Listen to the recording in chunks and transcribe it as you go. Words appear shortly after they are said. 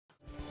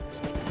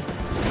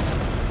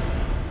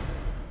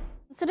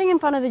Sitting in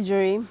front of a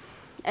jury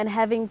and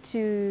having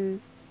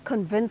to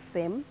convince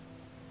them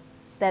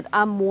that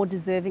I'm more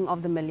deserving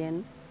of the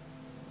million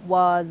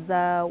was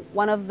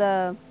one of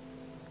the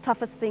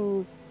toughest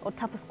things or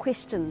toughest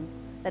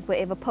questions that were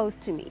ever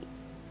posed to me.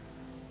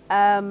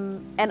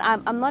 And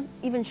I'm not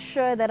even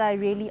sure that I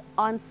really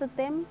answered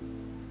them.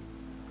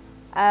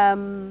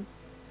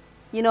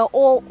 You know,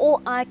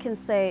 all I can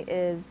say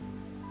is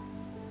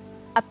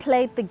I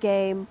played the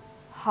game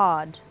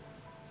hard.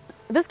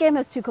 This game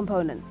has two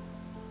components,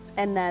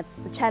 and that's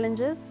the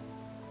challenges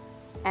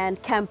and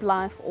camp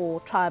life or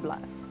tribe life.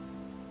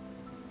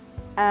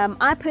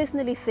 I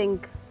personally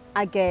think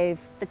I gave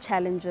the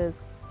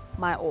challenges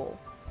my all.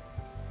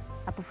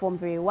 I performed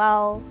very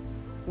well,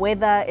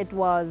 whether it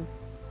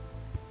was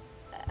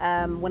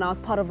when I was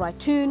part of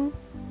Rytoon,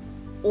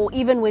 or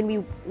even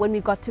when we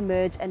got to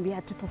merge and we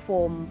had to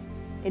perform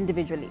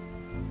individually.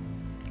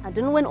 I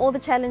didn't win all the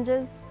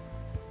challenges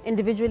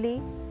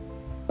individually,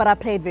 but I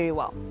played very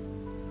well.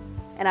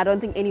 And I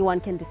don't think anyone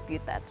can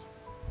dispute that.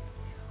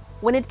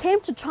 When it came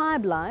to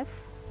tribe life,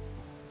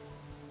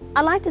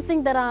 I like to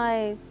think that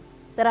I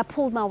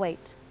pulled my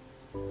weight.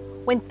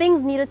 When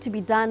things needed to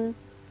be done,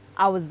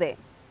 I was there.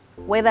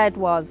 Whether it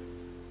was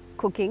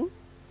cooking,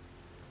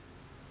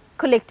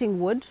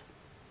 collecting wood,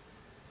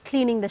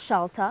 cleaning the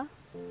shelter.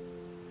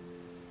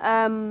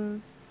 Yeah,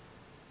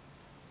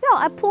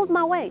 I pulled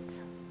my weight.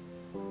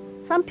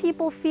 Some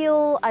people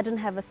feel I didn't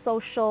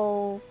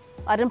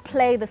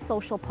play the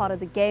social part of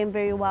the game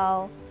very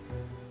well.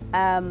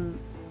 And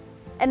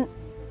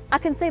I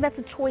can say that's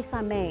a choice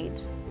I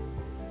made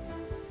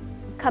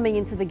coming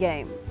into the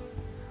game.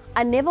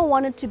 I never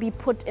wanted to be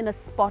put in a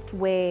spot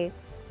where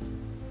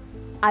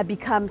I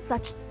become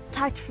such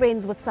tight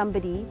friends with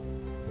somebody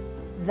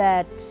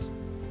that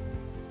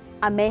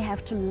I may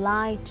have to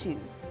lie to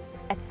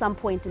at some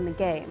point in the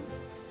game.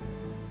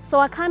 So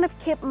I kind of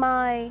kept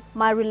my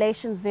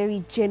relations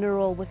very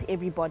general with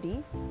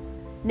everybody.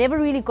 Never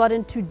really got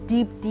into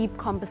deep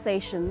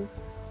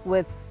conversations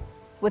with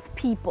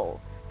people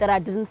that I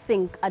didn't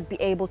think I'd be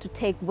able to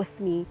take with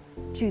me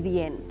to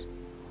the end.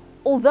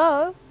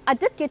 Although I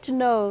did get to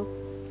know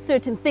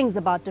certain things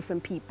about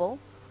different people.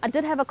 I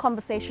did have a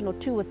conversation or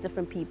two with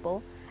different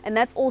people, and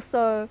that's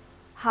also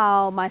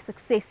how my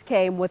success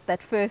came with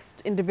that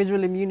first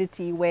individual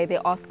immunity where they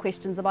asked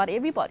questions about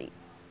everybody.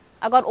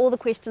 I got all the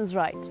questions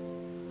right.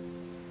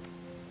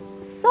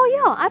 So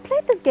yeah, I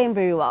played this game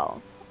very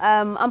well.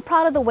 I'm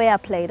proud of the way I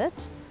played it.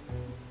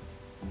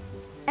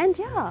 And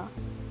yeah,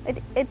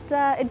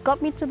 it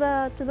got me to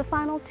the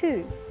final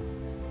two.